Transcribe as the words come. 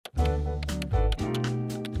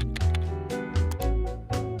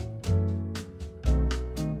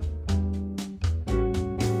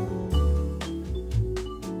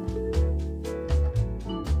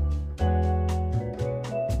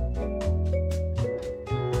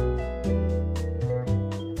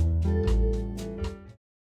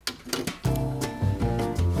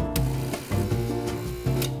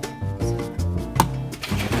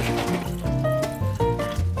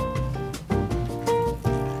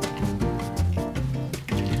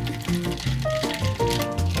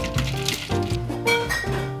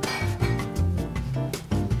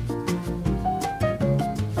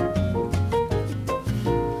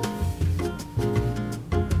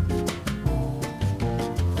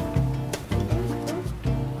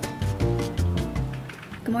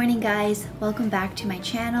morning guys, welcome back to my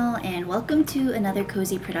channel and welcome to another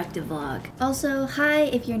Cozy Productive vlog. Also, hi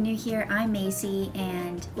if you're new here, I'm Macy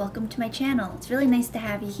and welcome to my channel. It's really nice to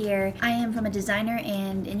have you here. I am from a designer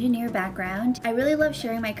and engineer background. I really love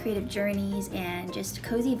sharing my creative journeys and just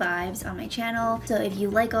cozy vibes on my channel. So if you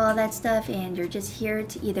like all of that stuff and you're just here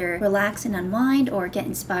to either relax and unwind or get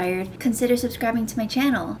inspired, consider subscribing to my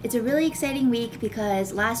channel. It's a really exciting week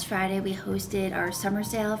because last Friday we hosted our summer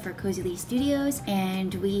sale for Cozyleigh Studios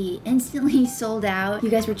and we instantly sold out. You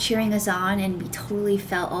guys were cheering us on and we totally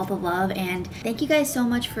felt all the love, and thank you guys so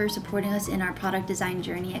much for supporting us in our product design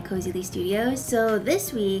journey at Cozyleigh Studios. So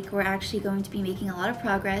this week we're actually going to be making a lot of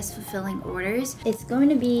progress fulfilling orders. It's going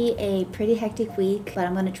to be a pretty hectic week, but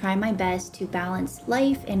I'm going to try my best to balance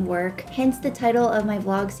life and work, hence the title of my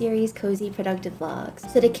vlog series, Cozy Productive Vlogs.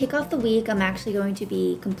 So to kick off the week, I'm actually going to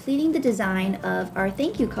be completing the design of our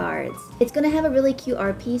thank you cards. It's going to have a really cute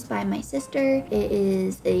art piece by my sister. It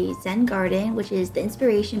is a Zen garden, which is the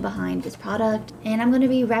inspiration behind this product, and I'm going to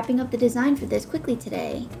be wrapping up the design for this quickly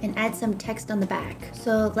today and add some text on the back.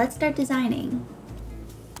 So let's start designing.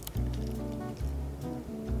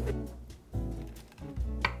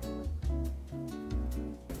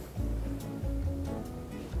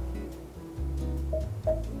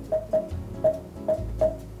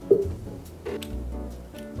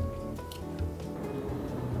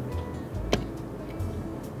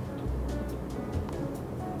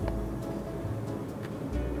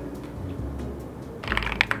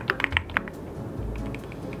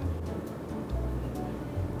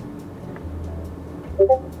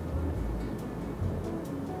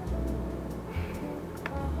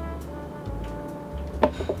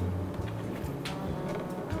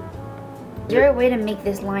 Is there a way to make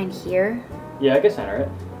this line here? Yeah, I can center it.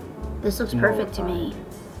 This looks perfect to me.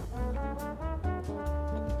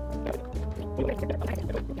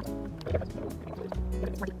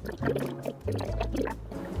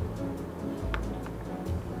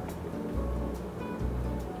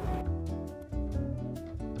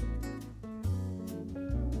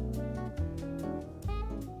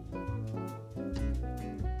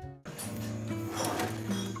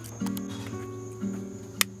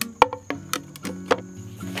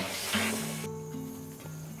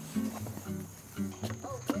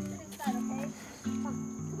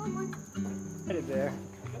 There.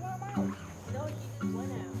 No, he just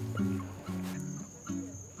went out.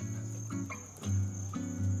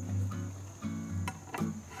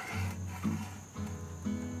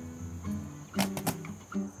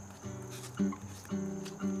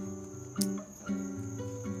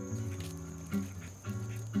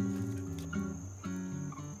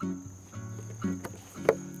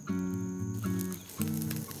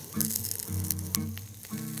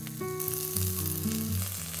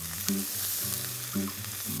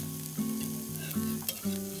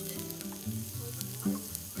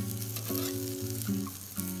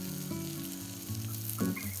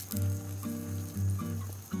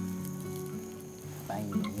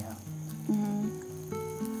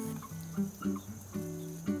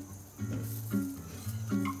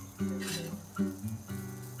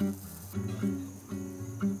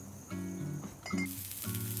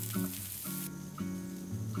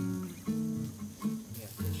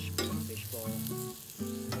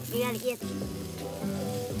 You gotta eat.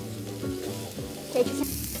 Take your time.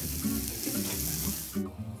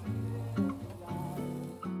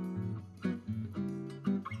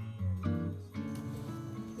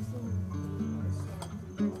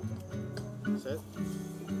 Sit.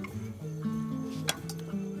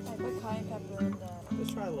 I put cayenne pepper in the...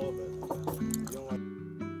 Just try a little bit. You don't like...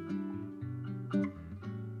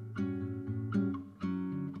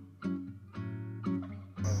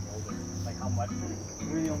 Like how much?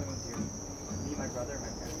 We're the only ones here. Me, my brother, and my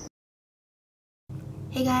parents.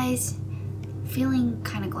 Hey guys, feeling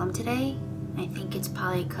kind of glum today. I think it's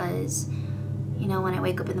probably because, you know, when I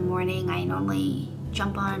wake up in the morning, I normally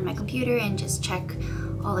jump on my computer and just check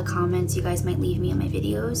all the comments you guys might leave me on my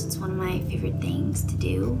videos. It's one of my favorite things to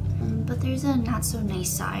do. But there's a not so nice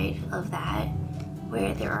side of that,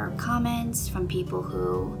 where there are comments from people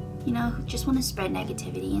who, you know, who just want to spread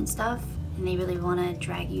negativity and stuff, and they really want to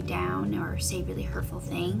drag you down or say really hurtful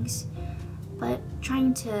things. But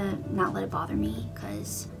trying to not let it bother me,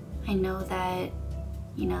 because I know that,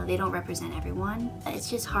 you know, they don't represent everyone. It's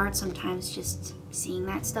just hard sometimes just seeing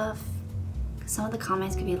that stuff. Some of the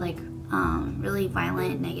comments could be like really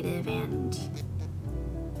violent, negative, and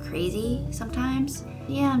crazy sometimes.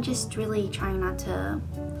 Yeah, I'm just really trying not to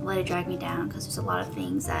let it drag me down because there's a lot of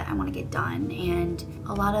things that I want to get done and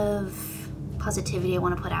a lot of positivity I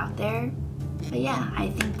want to put out there. But yeah, I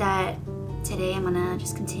think that today I'm gonna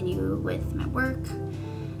just continue with my work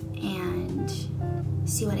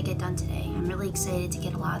see what I get done today. I'm really excited to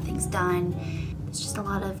get a lot of things done. There's just a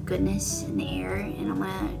lot of goodness in the air, and I'm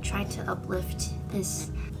gonna try to uplift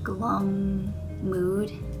this glum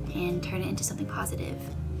mood and turn it into something positive.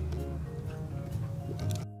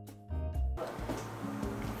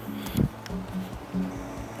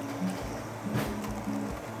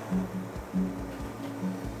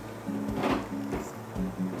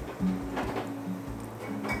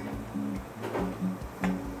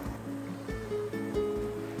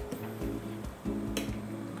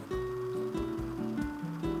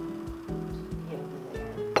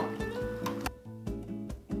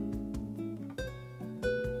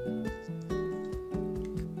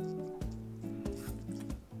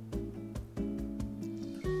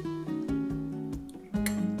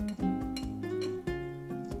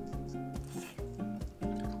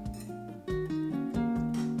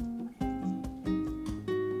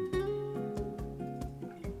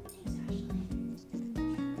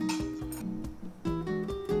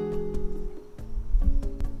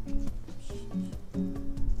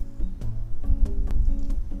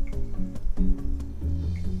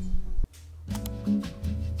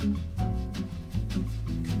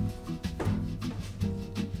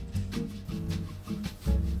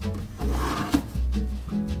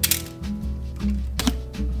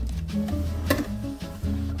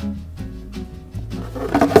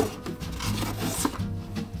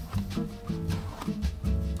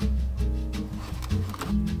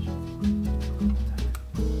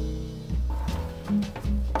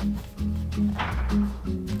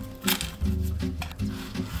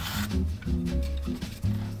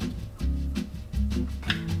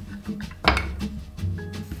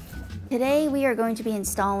 Today we are going to be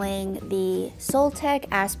installing the Soltech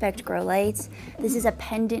Aspect grow lights. This is a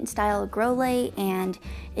pendant style grow light and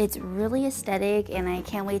it's really aesthetic, and I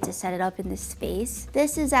can't wait to set it up in this space.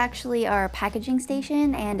 This is actually our packaging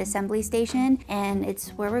station and assembly station, and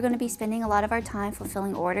it's where we're going to be spending a lot of our time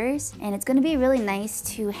fulfilling orders. And it's going to be really nice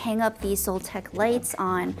to hang up these Soltech lights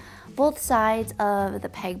on both sides of the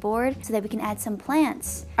pegboard so that we can add some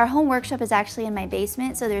plants. Our home workshop is actually in my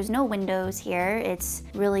basement, so there's no windows here. It's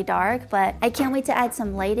really dark, but I can't wait to add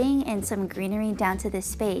some lighting and some greenery down to this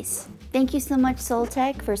space. Thank you so much,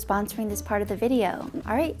 Soltech, for sponsoring this part of the video.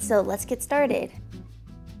 All right, so let's get started.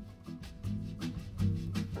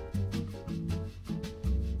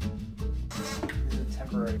 This is a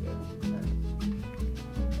temporary bit.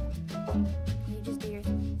 You just do your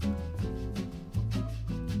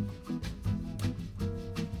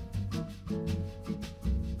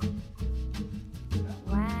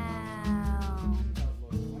Wow.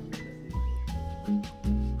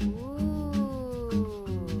 Ooh.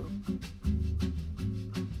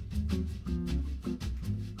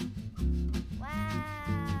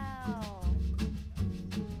 Wow.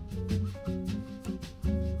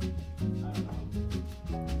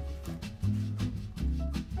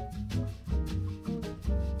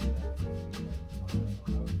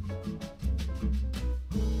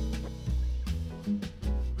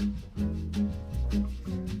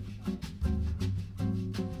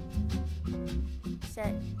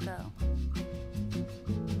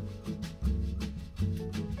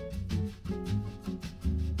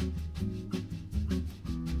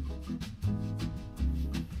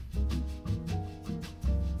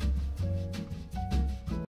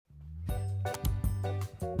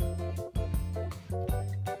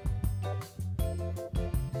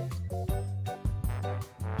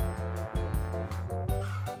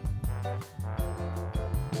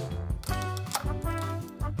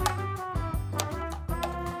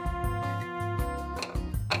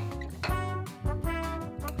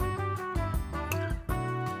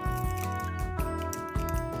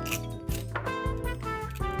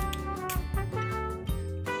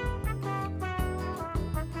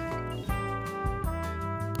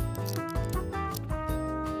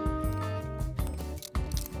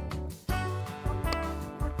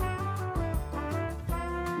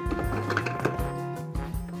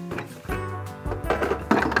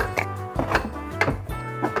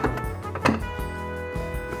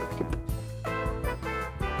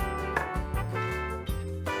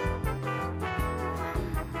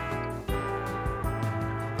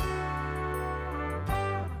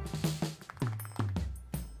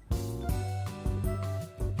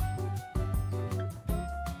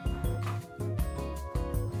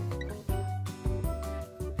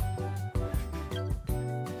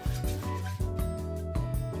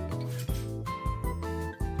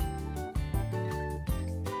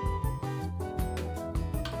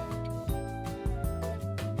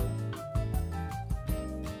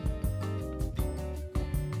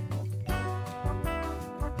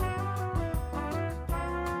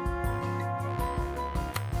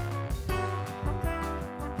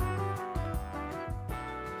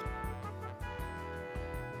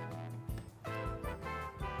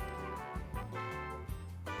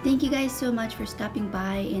 Thank you guys so much for stopping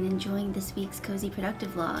by and enjoying this week's Cozy Productive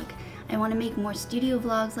vlog. I want to make more studio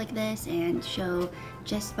vlogs like this and show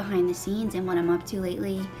just behind the scenes and what I'm up to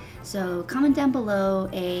lately. So comment down below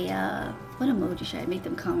what emoji should I make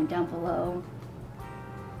them comment down below?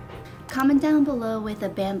 Comment down below with a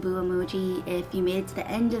bamboo emoji if you made it to the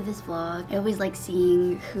end of this vlog. I always like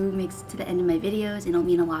seeing who makes it to the end of my videos, and it'll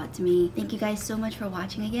mean a lot to me. Thank you guys so much for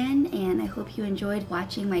watching again, and I hope you enjoyed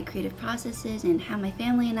watching my creative processes and how my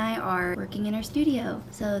family and I are working in our studio.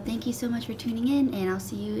 So thank you so much for tuning in, and I'll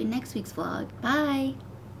see you in next week's vlog. Bye!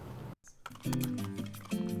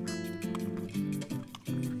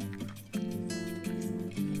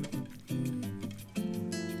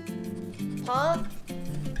 Paw.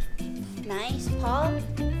 Nice. Paw.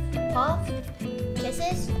 Paw.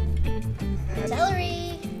 Kisses.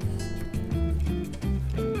 Celery.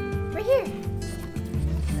 Right here.